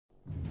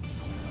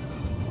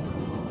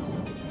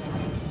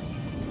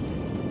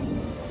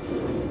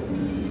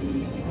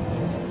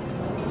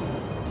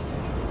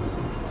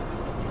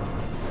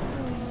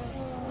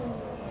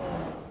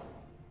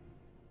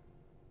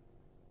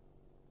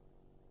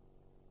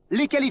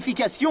Les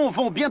qualifications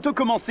vont bientôt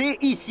commencer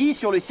ici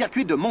sur le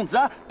circuit de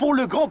Monza pour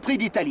le Grand Prix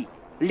d'Italie.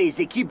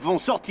 Les équipes vont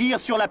sortir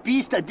sur la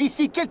piste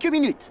d'ici quelques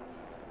minutes.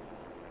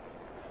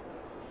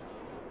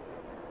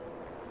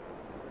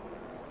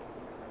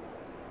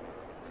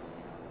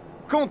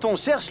 Quand on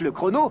cherche le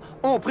chrono,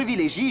 on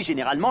privilégie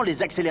généralement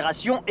les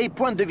accélérations et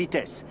pointes de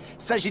vitesse.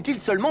 S'agit-il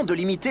seulement de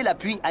limiter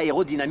l'appui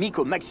aérodynamique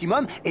au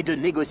maximum et de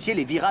négocier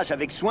les virages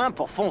avec soin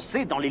pour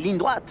foncer dans les lignes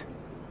droites?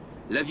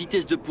 La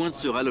vitesse de pointe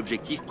sera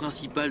l'objectif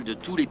principal de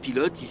tous les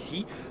pilotes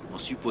ici. En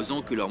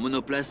supposant que leur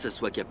monoplace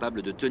soit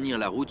capable de tenir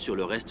la route sur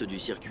le reste du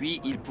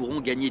circuit, ils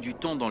pourront gagner du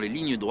temps dans les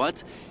lignes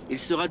droites. Il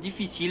sera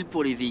difficile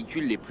pour les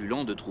véhicules les plus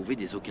lents de trouver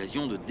des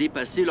occasions de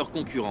dépasser leurs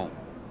concurrents.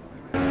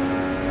 Il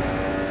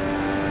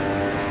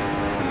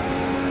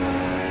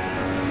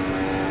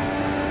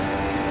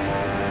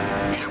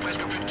a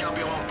presque plus de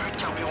carburant,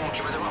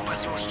 Tu vas devoir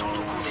passer au stand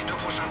au cours des 2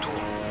 prochains tours.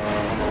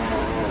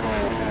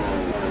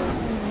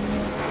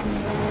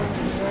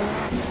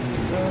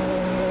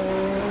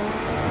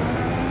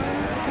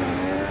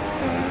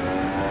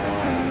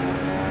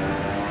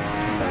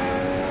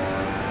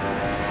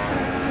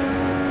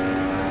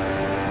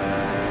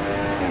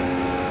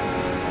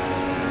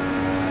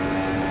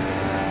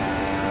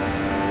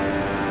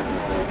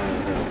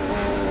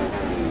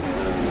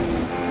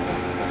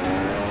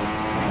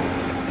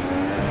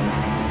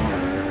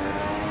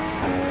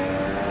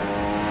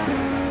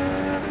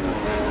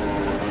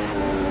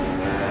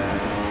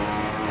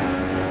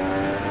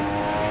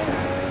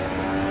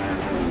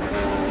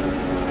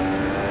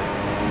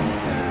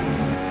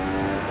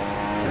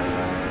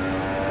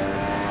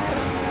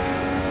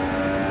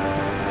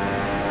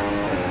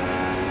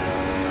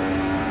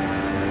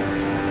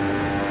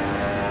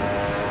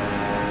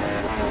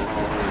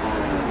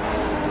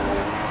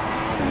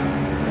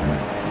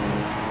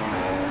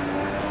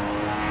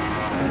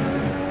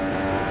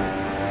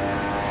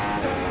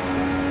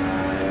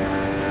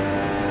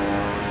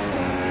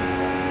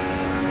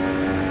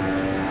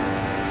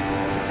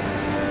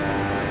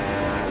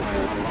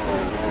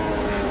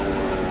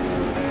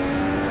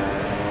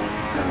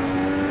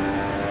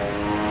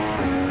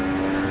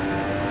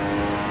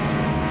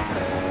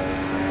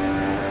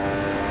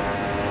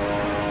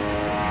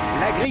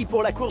 La grille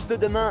pour la course de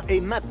demain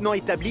est maintenant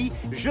établie.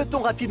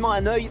 Jetons rapidement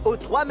un œil aux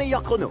 3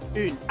 meilleurs chronos.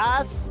 Une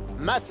Haas,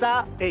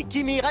 Massa et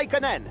Kimi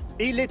Raikkonen.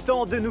 Il est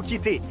temps de nous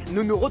quitter.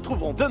 Nous nous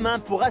retrouverons demain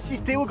pour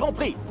assister au Grand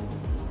Prix.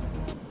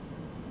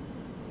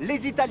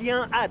 Les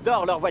Italiens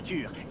adorent leur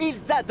voiture,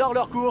 ils adorent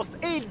leur course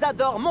et ils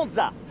adorent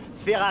Monza.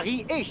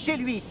 Ferrari est chez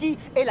lui ici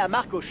et la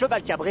marque au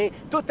cheval cabré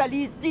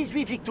totalise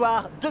 18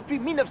 victoires depuis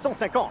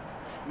 1950.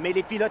 Mais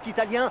les pilotes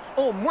italiens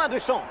ont moins de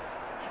chance.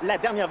 La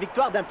dernière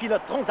victoire d'un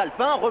pilote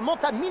transalpin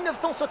remonte à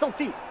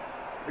 1966.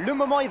 Le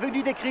moment est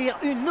venu d'écrire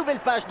une nouvelle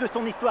page de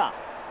son histoire.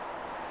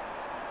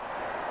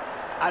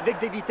 Avec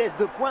des vitesses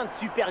de pointe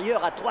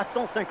supérieures à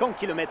 350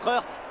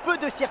 km/h, peu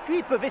de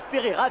circuits peuvent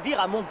espérer ravir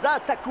à Monza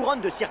sa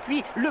couronne de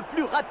circuit le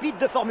plus rapide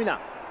de Formule 1.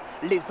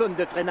 Les zones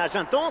de freinage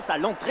intense à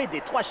l'entrée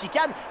des 3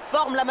 chicanes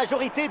forment la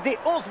majorité des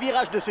 11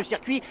 virages de ce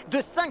circuit de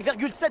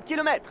 5,7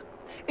 km.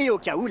 Et au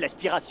cas où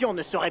l'aspiration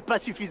ne serait pas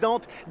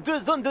suffisante, 2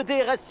 zones de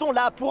DRS sont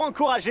là pour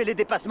encourager les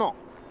dépassements.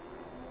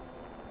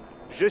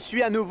 Je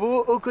suis à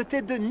nouveau aux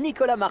côtés de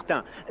Nicolas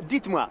Martin.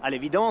 Dites-moi, à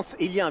l'évidence,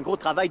 il y a un gros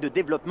travail de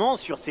développement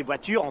sur ces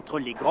voitures entre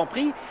les Grands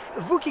Prix.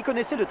 Vous qui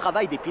connaissez le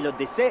travail des pilotes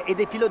d'essai et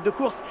des pilotes de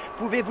course,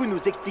 pouvez-vous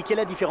nous expliquer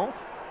la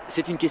différence?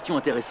 C'est une question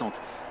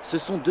intéressante. Ce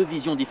sont 2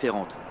 visions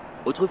différentes.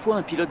 Autrefois,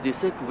 un pilote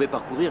d'essai pouvait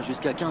parcourir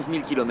jusqu'à 15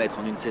 000 km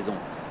en une saison.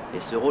 Et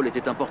ce rôle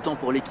était important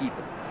pour l'équipe.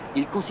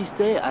 Il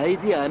consistait à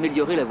aider à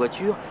améliorer la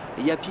voiture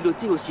et à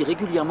piloter aussi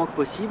régulièrement que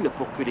possible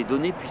pour que les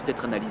données puissent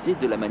être analysées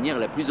de la manière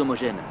la plus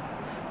homogène.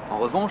 En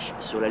revanche,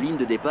 sur la ligne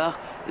de départ,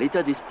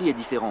 l'état d'esprit est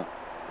différent.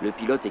 Le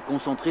pilote est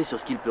concentré sur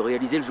ce qu'il peut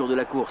réaliser le jour de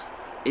la course.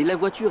 Et la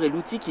voiture est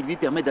l'outil qui lui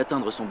permet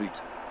d'atteindre son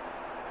but.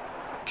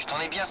 Tu t'en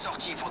es bien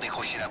sorti pour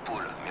décrocher la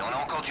pole, mais on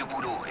a encore du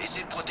boulot.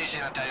 Essaie de protéger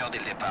l'intérieur dès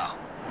le départ.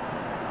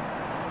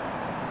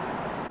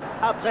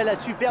 Après la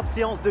superbe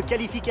séance de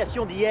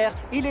qualification d'hier,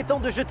 il est temps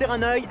de jeter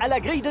un œil à la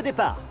grille de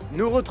départ.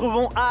 Nous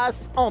retrouvons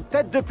Haas en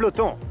tête de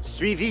peloton,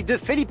 suivi de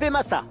Felipe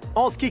Massa.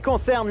 En ce qui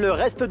concerne le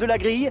reste de la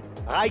grille,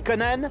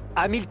 Raikkonen,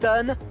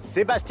 Hamilton,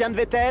 Sebastian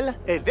Vettel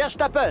et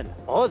Verstappen,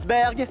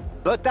 Rosberg,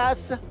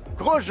 Bottas,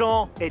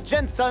 Grosjean et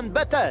Jenson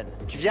Button,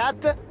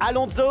 Kvyat,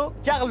 Alonso,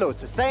 Carlos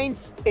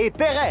Sainz et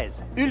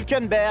Perez,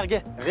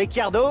 Hülkenberg,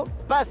 Ricciardo,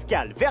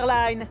 Pascal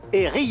Wehrlein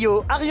et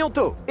Rio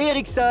Arianto,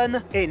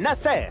 Ericsson et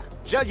Nasser,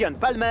 Julian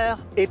Palmer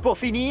et pour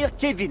finir,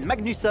 Kevin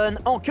Magnussen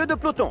en queue de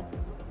peloton.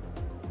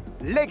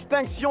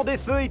 L'extinction des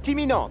feux est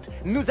imminente.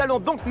 Nous allons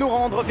donc nous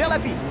rendre vers la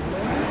piste.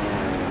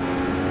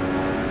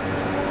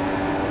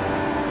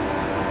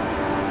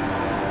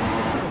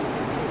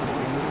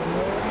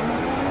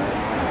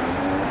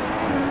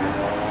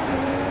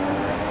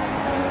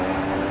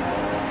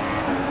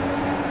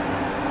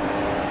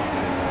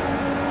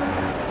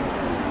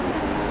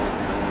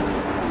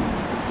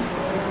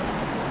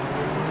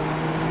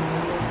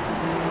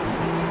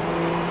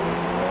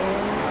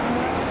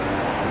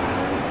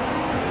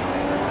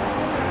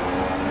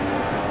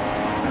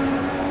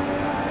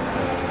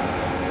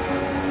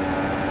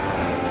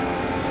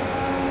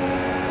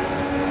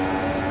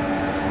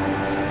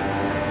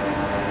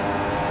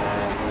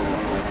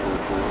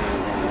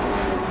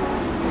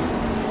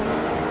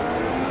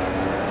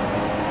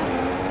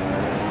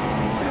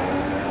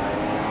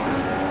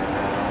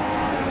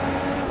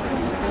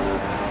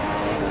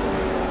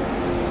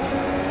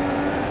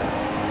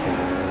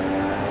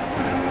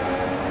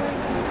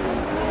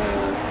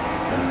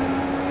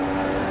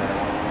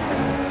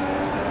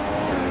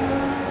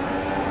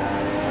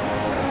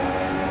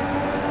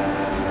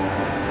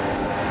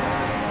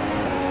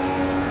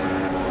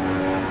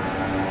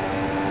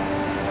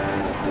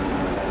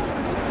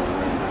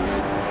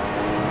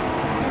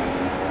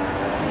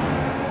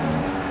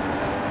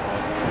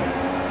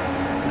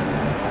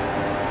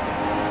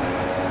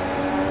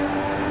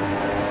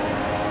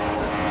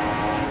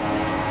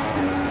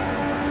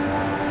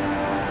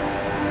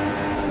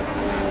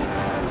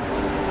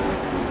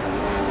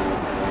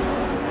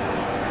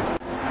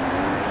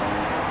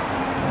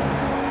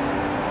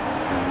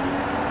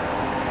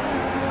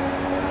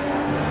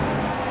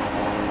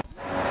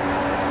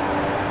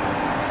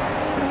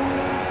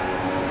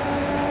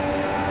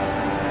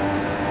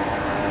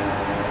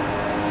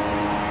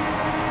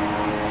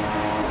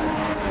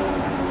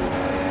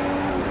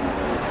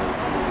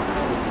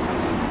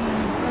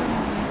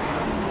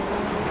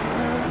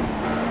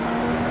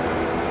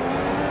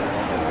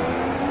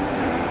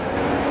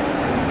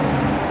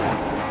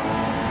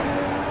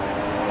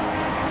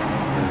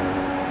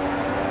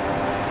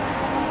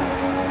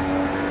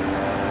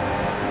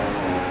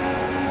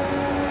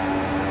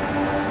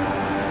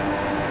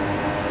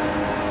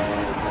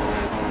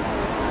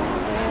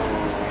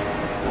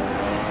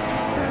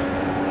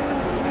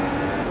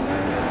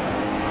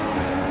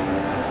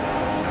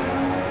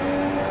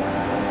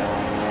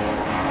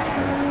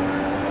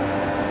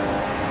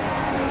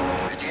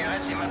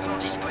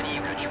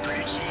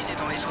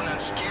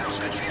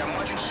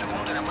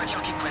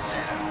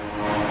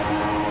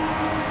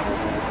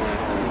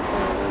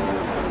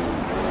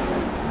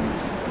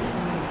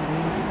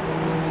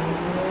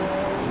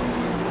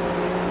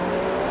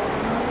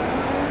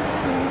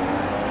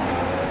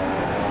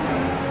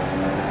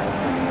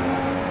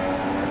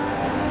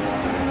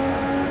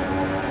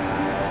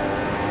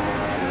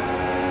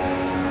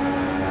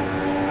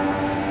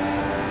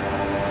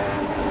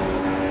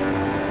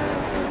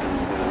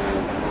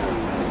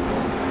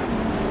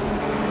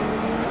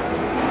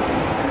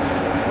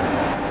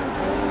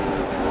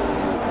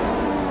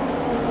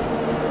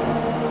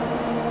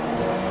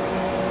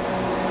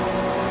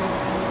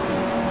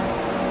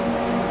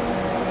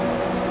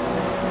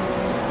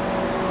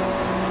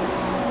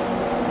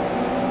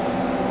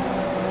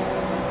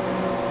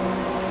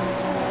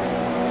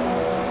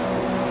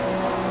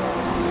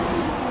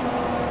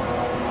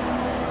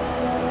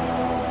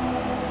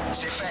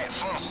 C'est fait,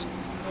 fonce.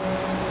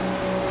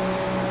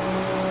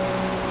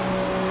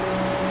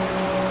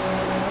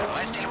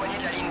 Reste éloigné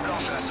de la ligne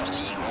blanche à la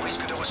sortie. On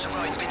risque de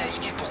recevoir une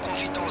pénalité pour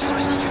conduite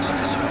dangereuse si tu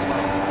traverses la voie.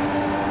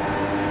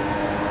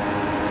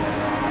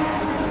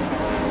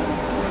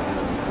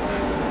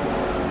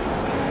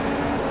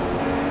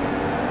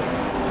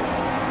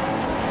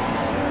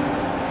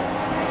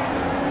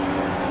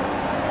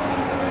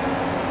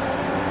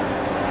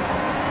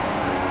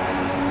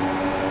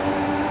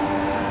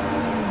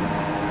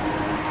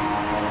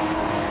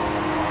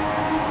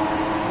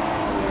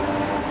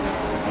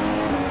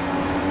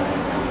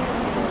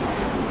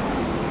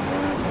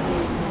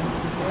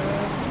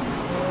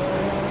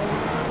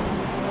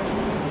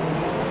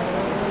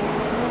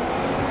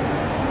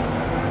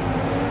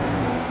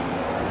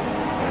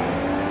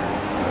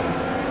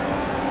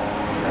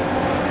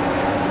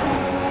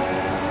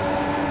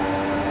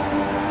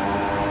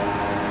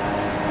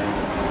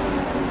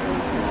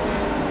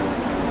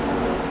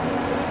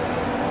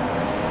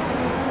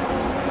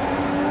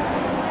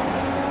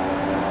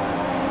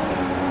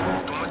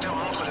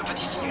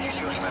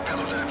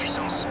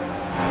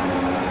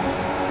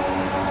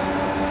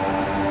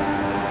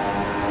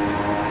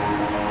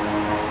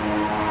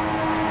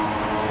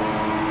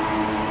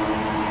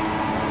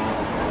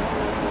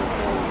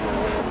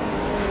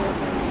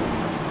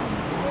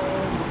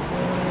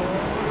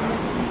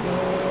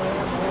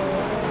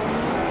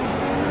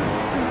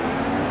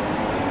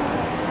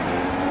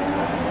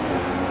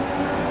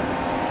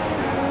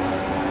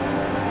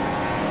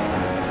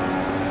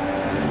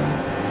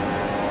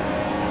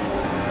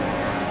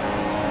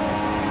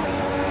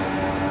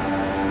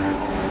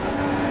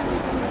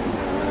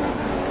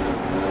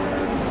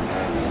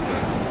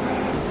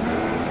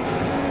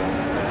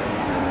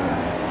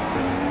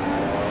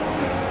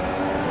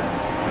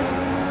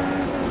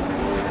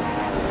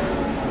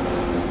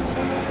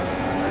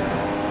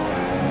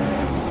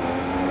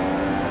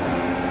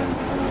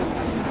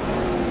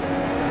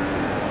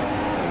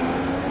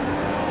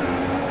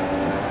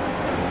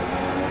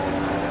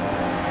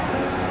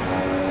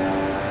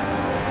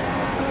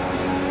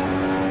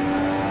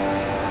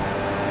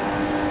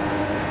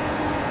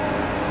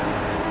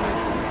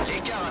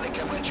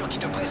 Qui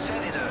te précède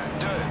est de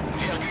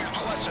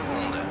 2,3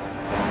 secondes.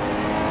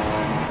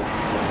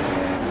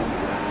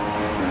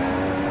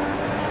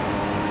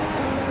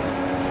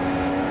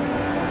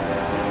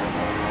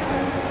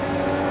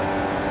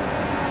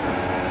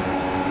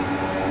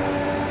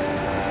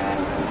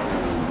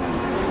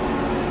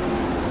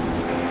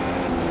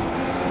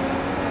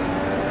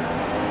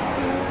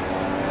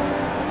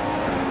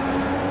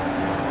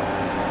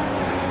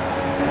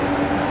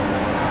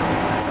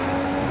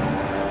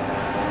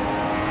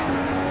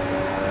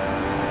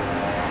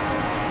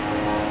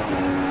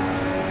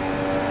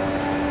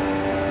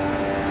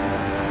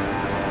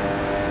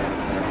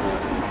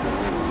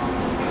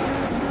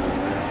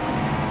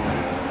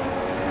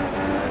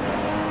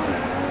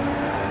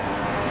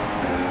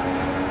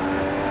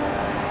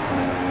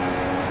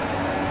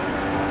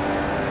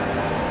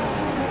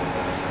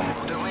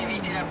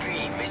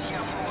 Mais si un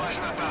fond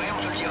orageux apparaît,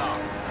 on te le dira.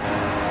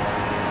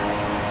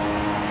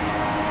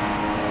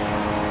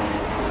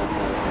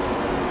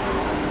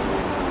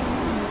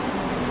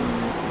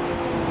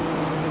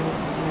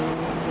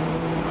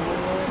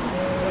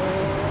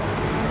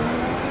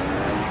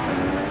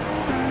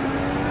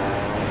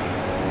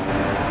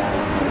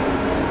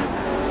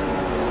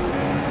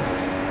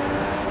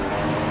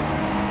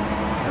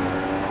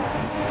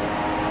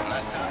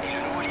 Massa est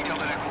le nouveau leader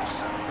de la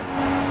course.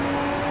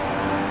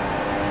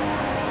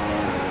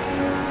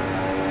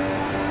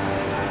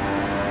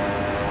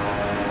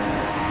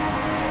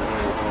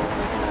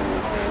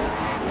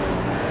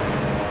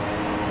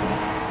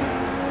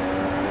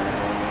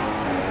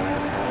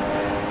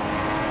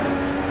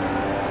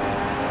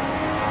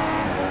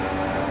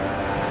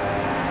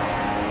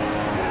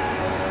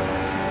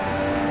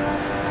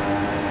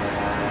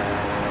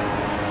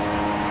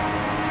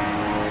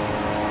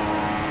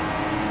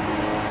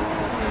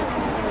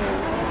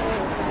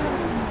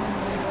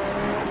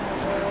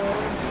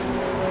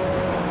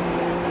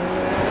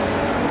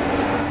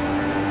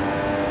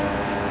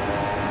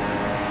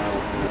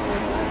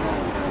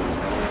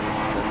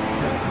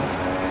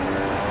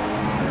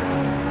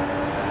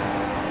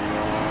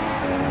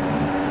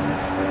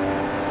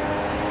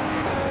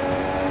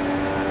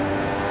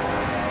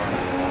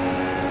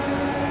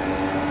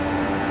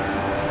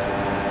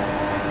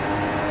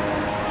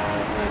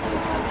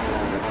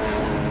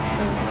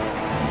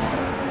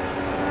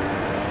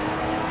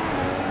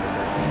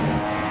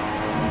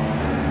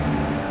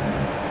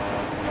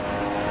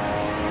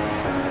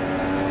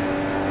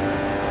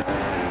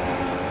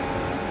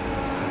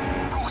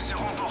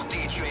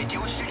 Tu as été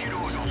au-dessus du lot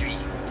aujourd'hui.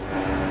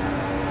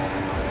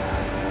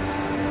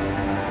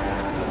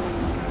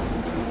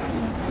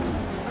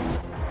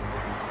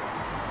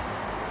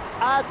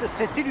 Haas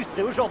s'est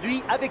illustré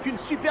aujourd'hui avec une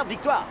superbe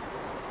victoire.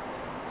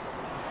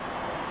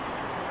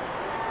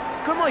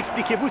 Comment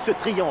expliquez-vous ce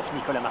triomphe,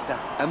 Nicolas Martin?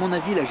 À mon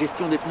avis, la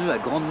gestion des pneus a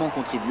grandement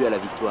contribué à la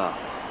victoire.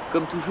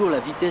 Comme toujours, la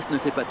vitesse ne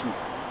fait pas tout.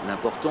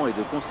 L'important est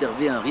de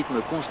conserver un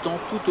rythme constant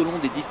tout au long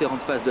des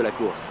différentes phases de la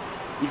course.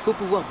 Il faut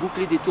pouvoir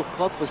boucler des tours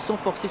propres sans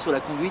forcer sur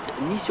la conduite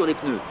ni sur les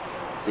pneus.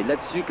 C'est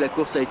là-dessus que la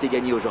course a été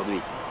gagnée aujourd'hui.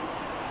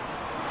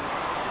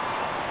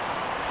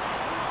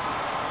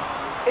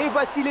 Et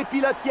voici les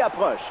pilotes qui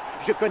approchent.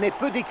 Je connais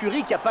peu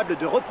d'écuries capables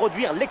de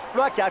reproduire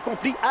l'exploit qu'a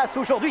accompli Haas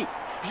aujourd'hui.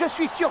 Je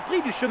suis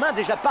surpris du chemin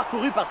déjà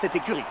parcouru par cette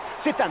écurie.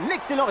 C'est un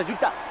excellent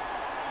résultat.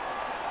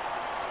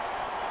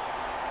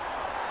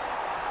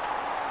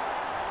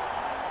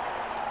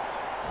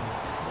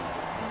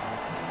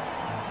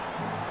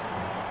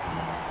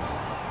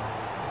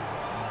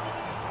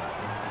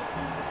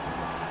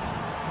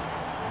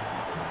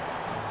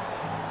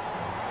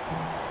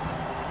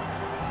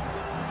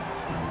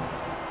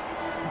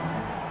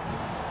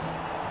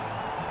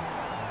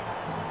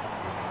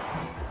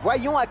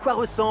 Voyons à quoi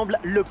ressemble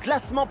le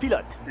classement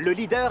pilote. Le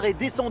leader est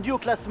descendu au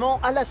classement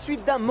à la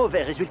suite d'un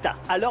mauvais résultat.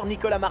 Alors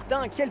Nicolas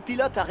Martin, quel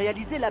pilote a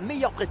réalisé la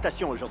meilleure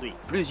prestation aujourd'hui?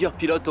 Plusieurs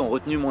pilotes ont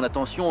retenu mon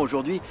attention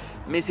aujourd'hui,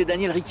 mais c'est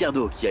Daniel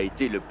Ricciardo qui a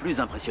été le plus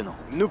impressionnant.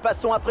 Nous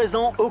passons à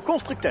présent au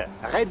constructeur.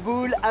 Red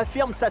Bull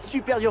affirme sa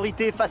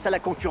supériorité face à la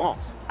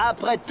concurrence.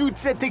 Après toute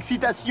cette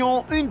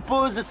excitation, une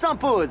pause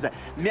s'impose.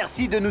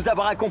 Merci de nous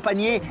avoir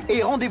accompagnés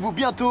et rendez-vous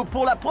bientôt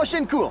pour la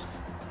prochaine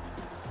course.